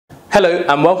Hello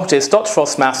and welcome to this Dr.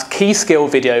 Frost Maths key skill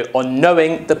video on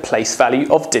knowing the place value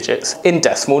of digits in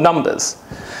decimal numbers.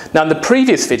 Now in the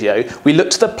previous video we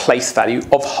looked at the place value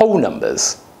of whole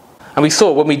numbers and we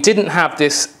saw when we didn't have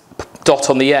this dot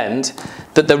on the end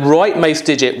that the rightmost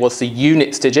digit was the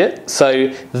units digit, so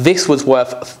this was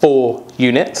worth 4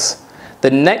 units.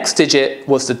 The next digit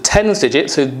was the tens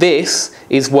digit, so this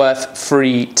is worth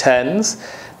 3 tens.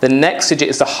 The next digit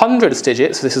is the hundredths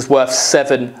digit, so this is worth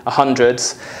 7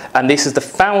 hundredths, and this is the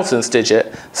thousands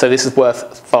digit, so this is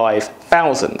worth 5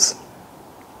 thousands.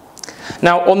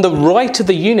 Now on the right of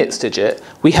the units digit,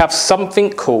 we have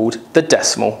something called the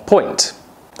decimal point.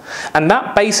 And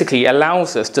that basically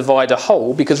allows us to divide a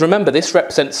whole, because remember this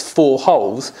represents 4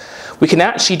 wholes, we can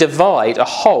actually divide a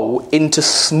whole into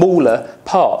smaller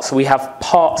parts, so we have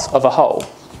parts of a whole.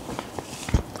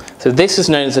 So this is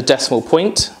known as a decimal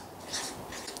point.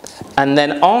 And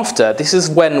then after, this is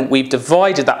when we've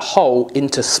divided that whole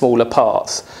into smaller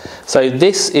parts. So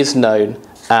this is known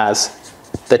as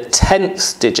the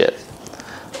tenths digit.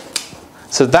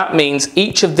 So that means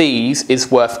each of these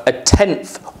is worth a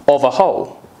tenth of a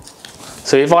whole.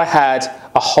 So if I had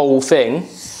a whole thing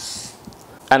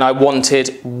and I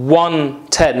wanted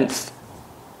 1/10,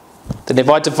 then if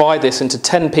I divide this into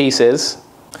 10 pieces,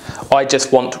 I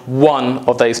just want one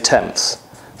of those tenths.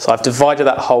 So I've divided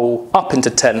that whole up into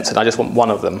tenths and I just want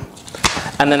one of them.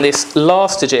 And then this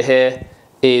last digit here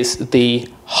is the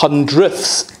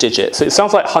hundredths digit. So it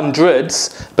sounds like hundreds,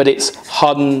 but it's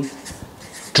hundredths.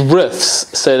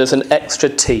 So there's an extra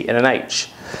T and an H.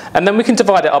 And then we can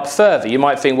divide it up further. You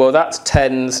might think, well, that's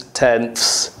tens,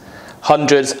 tenths,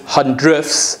 hundreds,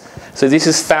 hundredths. So this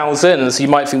is thousands. You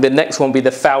might think the next one would be the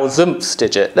thousandths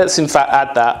digit. Let's in fact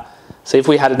add that. So if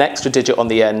we had an extra digit on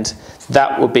the end,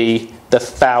 that would be the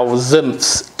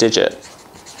thousandths digit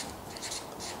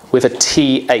with a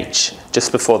TH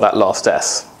just before that last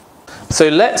S. So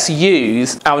let's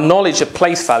use our knowledge of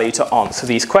place value to answer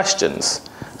these questions.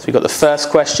 So we've got the first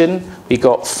question, we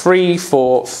got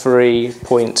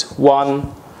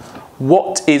 343.1.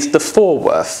 What is the 4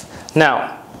 worth?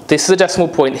 Now, this is a decimal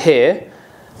point here.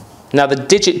 Now the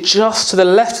digit just to the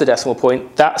left of the decimal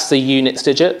point, that's the units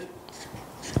digit.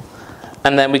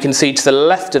 And then we can see to the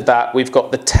left of that, we've got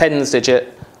the tens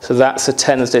digit. So that's the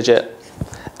tens digit.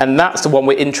 And that's the one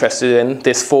we're interested in,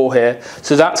 this 4 here.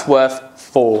 So that's worth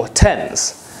 4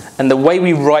 tens. And the way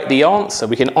we write the answer,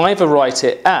 we can either write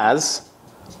it as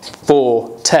 4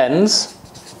 tens,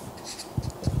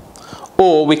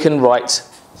 or we can write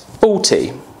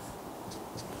 40.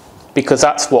 Because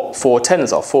that's what 4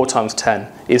 tens are. 4 times 10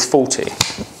 is 40.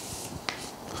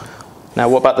 Now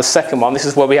what about the second one? This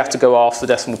is where we have to go after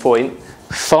the decimal point.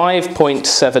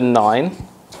 5.79.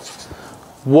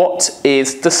 What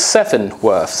is the 7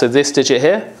 worth? So this digit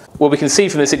here. Well, we can see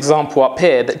from this example up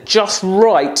here that just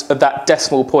right of that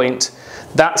decimal point,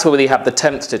 that's where we have the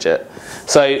tenths digit.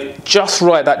 So just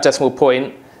right at that decimal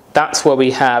point, that's where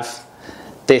we have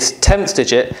this tenths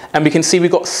digit, and we can see we've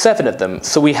got 7 of them.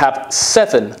 So we have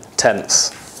 7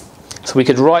 tenths. So we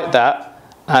could write that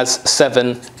as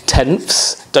 7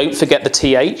 tenths. Don't forget the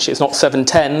TH, it's not 7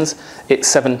 tens, it's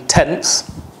 7 tenths.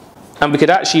 And we could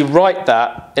actually write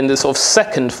that in the sort of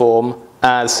second form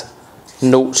as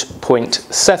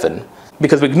 0.7.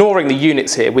 Because we're ignoring the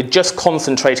units here, we're just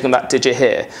concentrating on that digit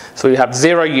here. So we have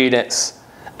 0 units,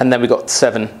 and then we've got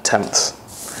 7 tenths.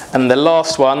 And the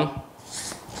last one,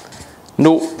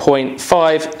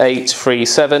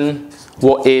 0.5837,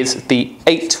 what is the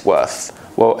 8 worth?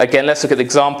 Well, again, let's look at the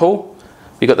example.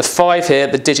 We've got the 5 here,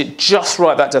 the digit just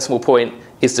right at that decimal point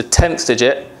is the tenths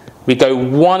digit. We go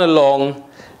 1 along,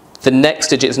 the next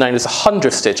digit is known as the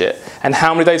hundredths digit. And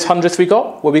how many of those hundredths we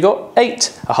got? Well, we got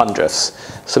 8 hundredths.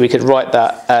 So we could write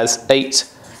that as 8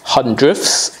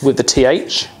 hundredths with the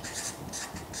TH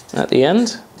at the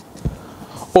end.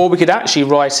 Or we could actually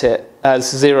write it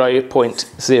as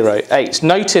 0.08.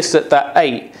 Notice that that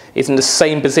 8 is in the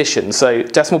same position. So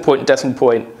decimal point,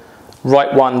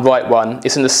 right one,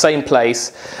 it's in the same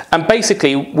place. And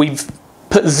basically we've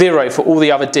put 0 for all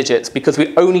the other digits because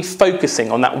we're only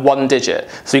focusing on that one digit.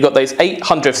 So we've got those 8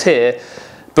 hundredths here,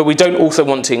 but we don't also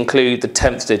want to include the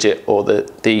tenths digit or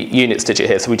the units digit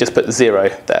here, so we just put 0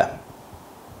 there.